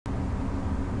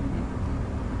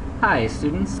Hi,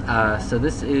 students. So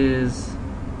this is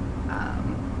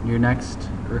your next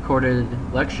recorded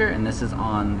lecture, and this is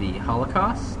on the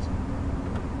Holocaust.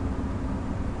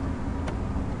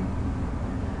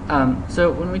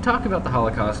 So when we talk about the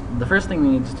Holocaust, the first thing we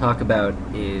need to talk about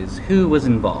is who was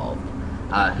involved,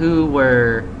 who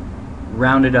were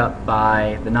rounded up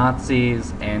by the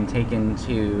Nazis and taken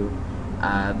to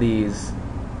these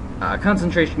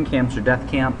concentration camps or death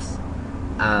camps.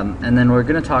 And then we're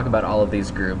going to talk about all of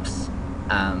these groups.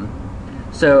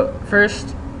 So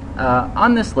first,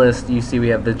 on this list, you see we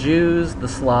have the Jews, the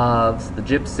Slavs, the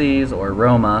Gypsies, or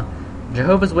Roma,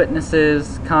 Jehovah's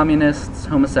Witnesses, communists,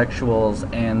 homosexuals,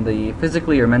 and the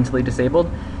physically or mentally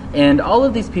disabled. And all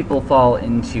of these people fall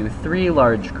into three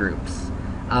large groups.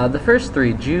 The first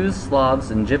three, Jews,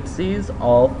 Slavs, and Gypsies,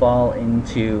 all fall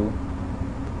into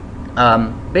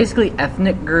basically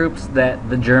ethnic groups that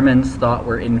the Germans thought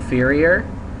were inferior.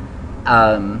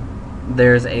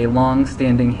 There's a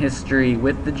long-standing history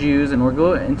with the Jews, and we'll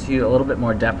go into a little bit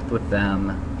more depth with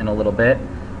them in a little bit,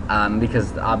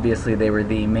 because obviously they were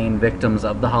the main victims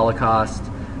of the Holocaust,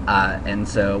 and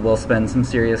so we'll spend some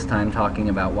serious time talking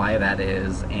about why that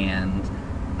is and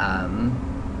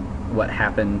what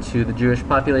happened to the Jewish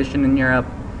population in Europe.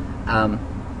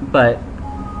 But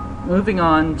moving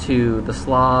on to the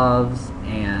Slavs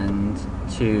and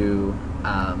to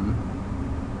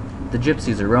the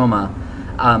Gypsies or Roma,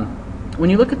 when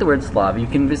you look at the word Slav, you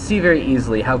can see very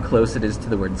easily how close it is to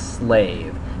the word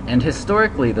slave. And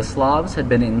historically, the Slavs had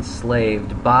been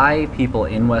enslaved by people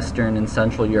in Western and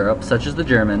Central Europe, such as the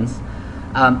Germans.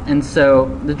 And so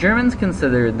the Germans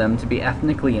considered them to be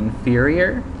ethnically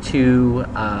inferior to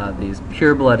these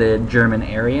pure-blooded German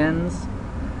Aryans.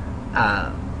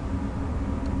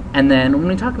 And then when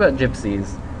we talk about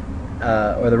Gypsies,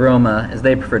 or the Roma, as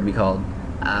they prefer to be called,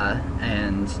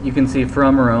 and you can see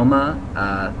from Roma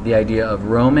the idea of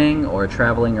roaming or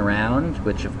traveling around,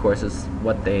 which of course is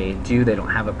what they do. They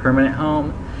don't have a permanent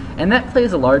home. And that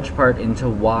plays a large part into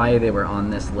why they were on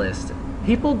this list.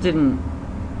 People didn't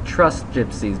trust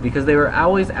Gypsies because they were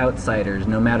always outsiders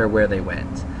no matter where they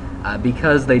went,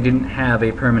 because they didn't have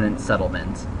a permanent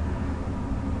settlement.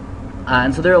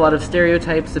 And so there are a lot of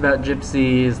stereotypes about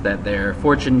Gypsies, that they're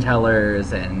fortune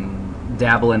tellers and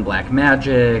dabble in black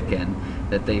magic, and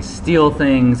that they steal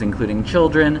things, including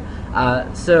children.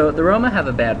 So the Roma have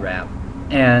a bad rap,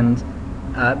 and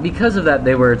because of that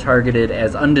they were targeted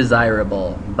as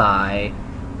undesirable by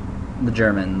the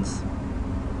Germans.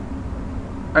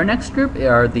 Our next group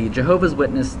are the Jehovah's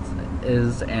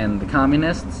Witnesses and the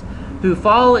communists, who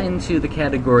fall into the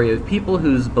category of people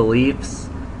whose beliefs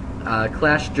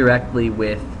clash directly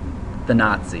with the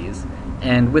Nazis.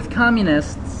 And with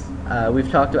communists, we've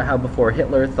talked about how before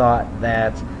Hitler thought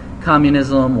that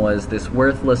communism was this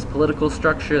worthless political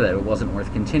structure, that it wasn't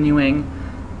worth continuing.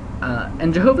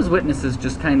 And Jehovah's Witnesses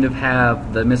just kind of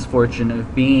have the misfortune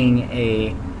of being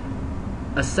a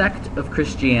sect of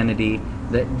Christianity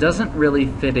that doesn't really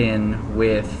fit in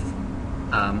with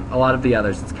a lot of the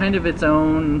others. It's kind of its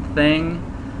own thing,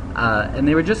 and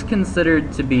they were just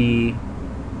considered to be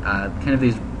kind of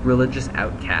these religious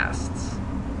outcasts.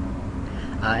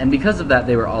 And because of that,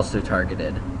 they were also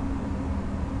targeted.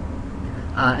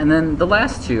 And then the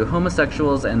last two,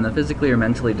 homosexuals and the physically or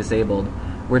mentally disabled,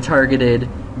 were targeted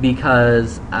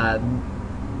because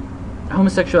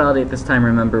homosexuality at this time,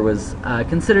 remember, was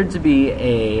considered to be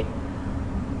a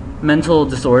mental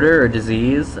disorder or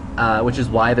disease, which is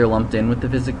why they're lumped in with the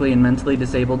physically and mentally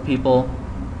disabled people.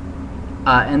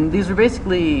 And these were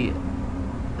basically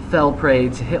fell prey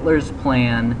to Hitler's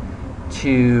plan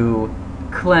to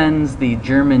cleanse the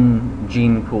German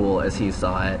gene pool, as he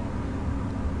saw it,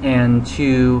 and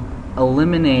to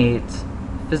eliminate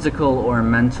physical or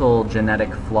mental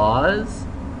genetic flaws.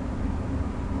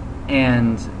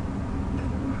 And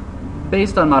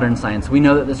based on modern science, we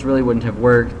know that this really wouldn't have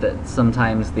worked, that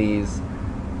sometimes these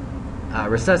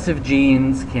recessive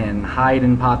genes can hide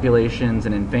in populations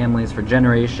and in families for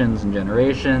generations and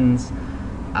generations.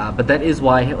 But that is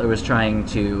why Hitler was trying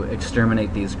to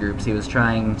exterminate these groups. He was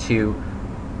trying to,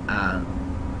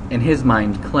 in his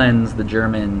mind, cleanse the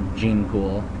German gene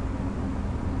pool.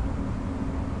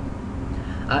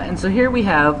 And so here we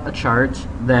have a chart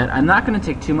that I'm not going to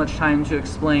take too much time to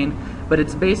explain, but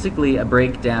it's basically a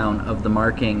breakdown of the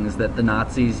markings that the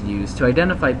Nazis used to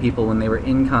identify people when they were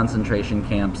in concentration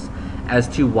camps as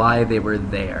to why they were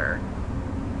there.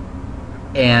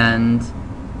 And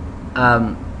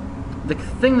the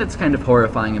thing that's kind of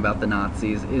horrifying about the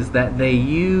Nazis is that they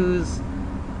use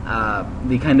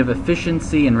the kind of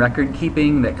efficiency and record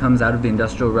keeping that comes out of the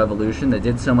Industrial Revolution that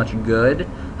did so much good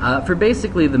for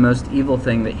basically the most evil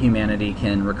thing that humanity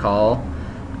can recall.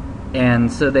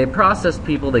 And so they processed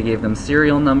people, they gave them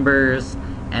serial numbers,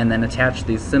 and then attached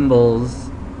these symbols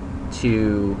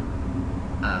to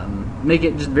make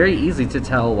it just very easy to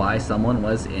tell why someone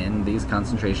was in these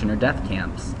concentration or death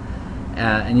camps.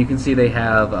 And you can see they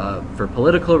have, for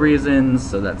political reasons,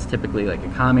 so that's typically like a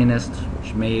communist,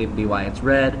 which may be why it's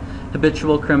red,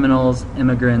 habitual criminals,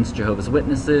 immigrants, Jehovah's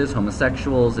Witnesses,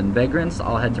 homosexuals, and vagrants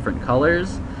all had different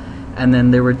colors. And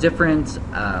then there were different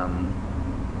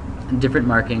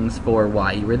markings for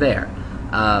why you were there.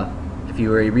 If you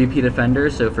were a repeat offender,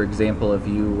 so for example, if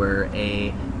you were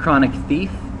a chronic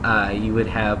thief, you would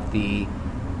have the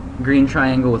green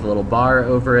triangle with a little bar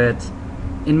over it.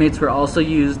 Inmates were also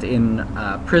used in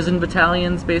prison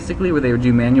battalions, basically, where they would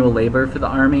do manual labor for the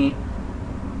army.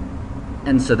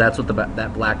 And so that's what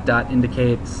that black dot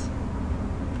indicates.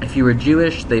 If you were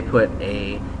Jewish, they put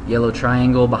a yellow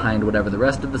triangle behind whatever the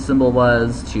rest of the symbol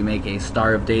was to make a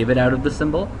Star of David out of the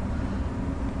symbol.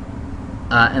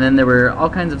 And then there were all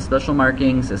kinds of special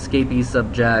markings, escapee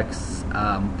subjects.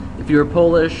 If you were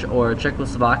Polish or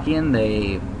Czechoslovakian,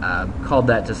 they called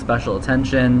that to special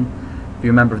attention. If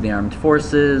you're a member of the armed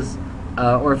forces,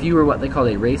 or if you were what they called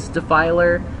a race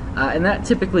defiler, and that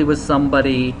typically was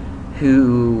somebody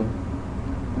who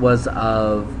was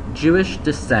of Jewish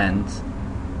descent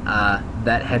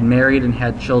that had married and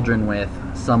had children with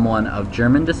someone of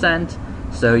German descent.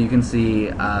 So you can see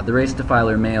the race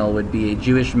defiler male would be a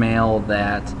Jewish male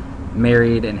that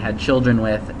married and had children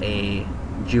with a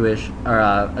Jewish or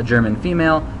a German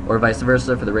female, or vice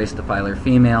versa for the race defiler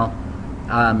female.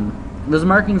 Those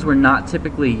markings were not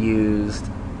typically used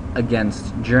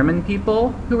against German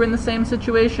people who were in the same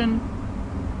situation,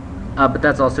 but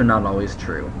that's also not always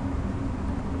true.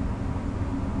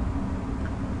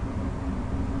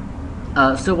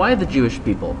 So why the Jewish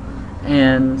people?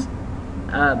 And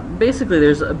basically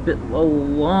there's a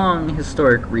long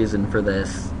historic reason for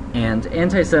this, and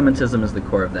anti-Semitism is the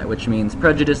core of that, which means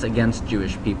prejudice against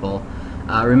Jewish people.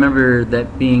 Remember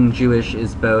that being Jewish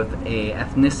is both a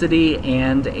ethnicity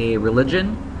and a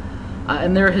religion.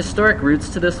 And there are historic roots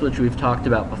to this, which we've talked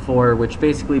about before, which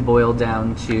basically boil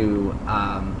down to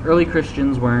early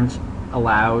Christians weren't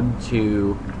allowed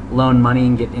to loan money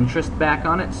and get interest back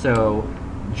on it, so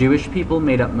Jewish people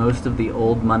made up most of the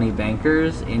old money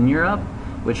bankers in Europe,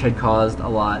 which had caused a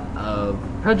lot of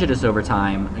prejudice over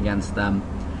time against them.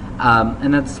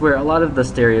 And that's where a lot of the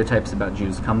stereotypes about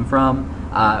Jews come from,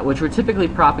 which were typically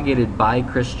propagated by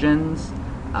Christians.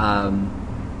 And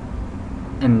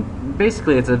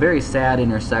basically it's a very sad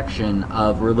intersection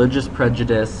of religious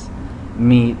prejudice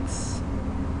meets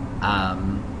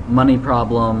money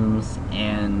problems,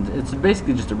 and it's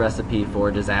basically just a recipe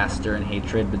for disaster and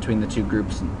hatred between the two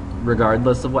groups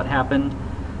regardless of what happened.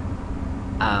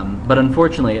 But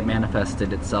unfortunately it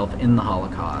manifested itself in the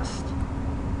Holocaust.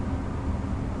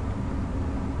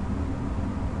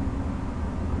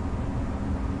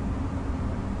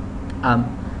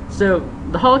 So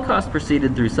the Holocaust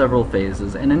proceeded through several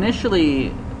phases, and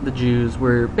initially the Jews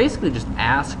were basically just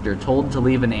asked or told to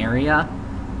leave an area,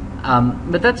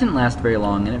 but that didn't last very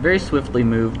long, and it very swiftly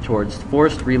moved towards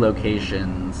forced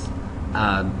relocations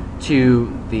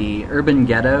to the urban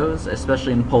ghettos,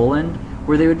 especially in Poland,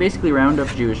 where they would basically round up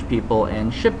Jewish people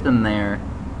and ship them there.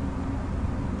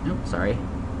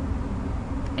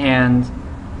 And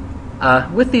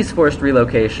with these forced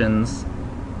relocations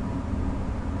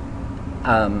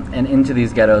and into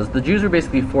these ghettos, the Jews were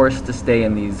basically forced to stay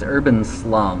in these urban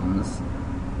slums.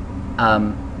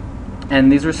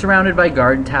 And these were surrounded by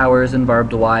guard towers and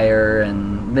barbed wire,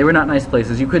 and they were not nice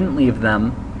places. You couldn't leave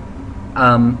them.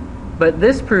 But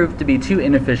this proved to be too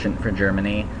inefficient for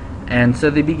Germany, and so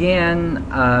they began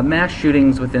mass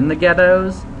shootings within the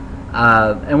ghettos.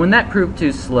 And when that proved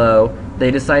too slow, they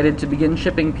decided to begin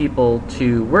shipping people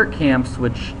to work camps,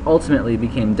 which ultimately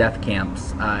became death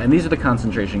camps. And these are the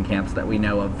concentration camps that we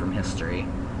know of from history.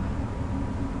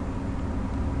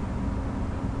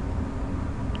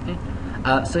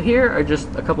 So here are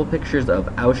just a couple pictures of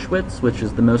Auschwitz, which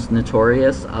is the most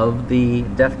notorious of the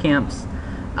death camps.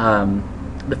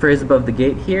 The phrase above the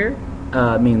gate here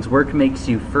means work makes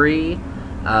you free.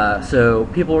 So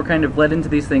people were kind of led into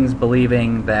these things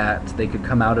believing that they could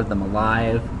come out of them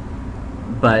alive,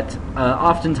 but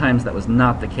oftentimes that was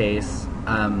not the case.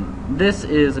 This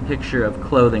is a picture of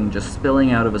clothing just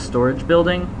spilling out of a storage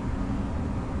building,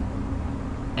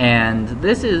 and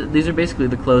these are basically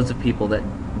the clothes of people that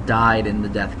died in the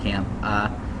death camp,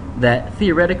 that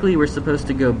theoretically were supposed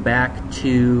to go back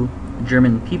to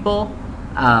German people.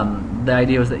 The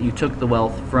idea was that you took the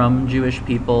wealth from Jewish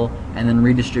people and then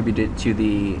redistributed it to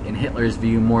the, in Hitler's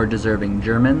view, more deserving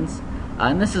Germans.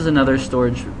 And this is another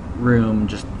storage room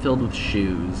just filled with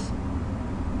shoes.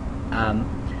 Um,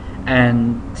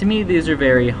 and to me, these are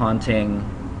very haunting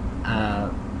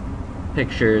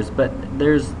pictures, but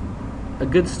there's a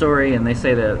good story, and they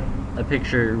say that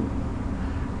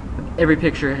every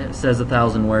picture says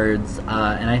 1,000 words,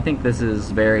 and I think this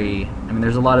is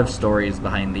there's a lot of stories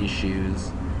behind these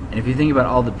shoes, and if you think about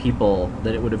all the people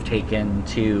that it would have taken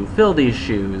to fill these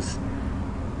shoes,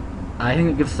 I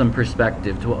think it gives some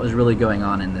perspective to what was really going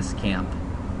on in this camp.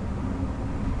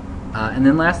 And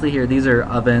then lastly here, these are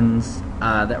ovens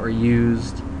that were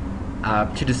used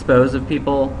to dispose of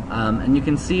people, and you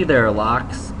can see there are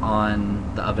locks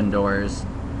on the oven doors,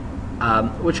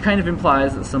 which kind of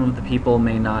implies that some of the people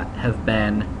may not have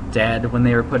been dead when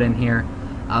they were put in here.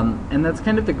 And that's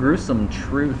kind of the gruesome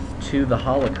truth to the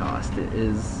Holocaust. It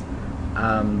is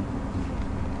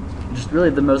just really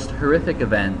the most horrific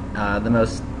event, the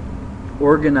most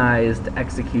organized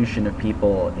execution of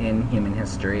people in human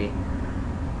history.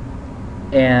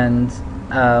 And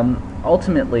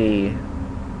ultimately,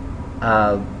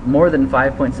 more than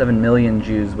 5.7 million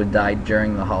Jews would die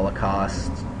during the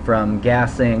Holocaust from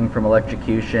gassing, from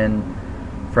electrocution,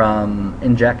 from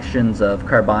injections of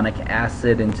carbonic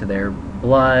acid into their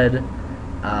blood.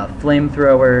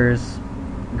 Flamethrowers,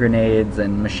 grenades,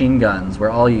 and machine guns were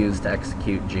all used to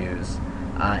execute Jews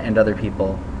and other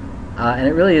people. And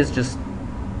it really is just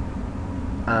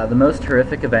the most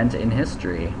horrific event in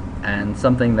history, and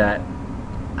something that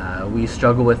we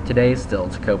struggle with today still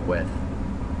to cope with.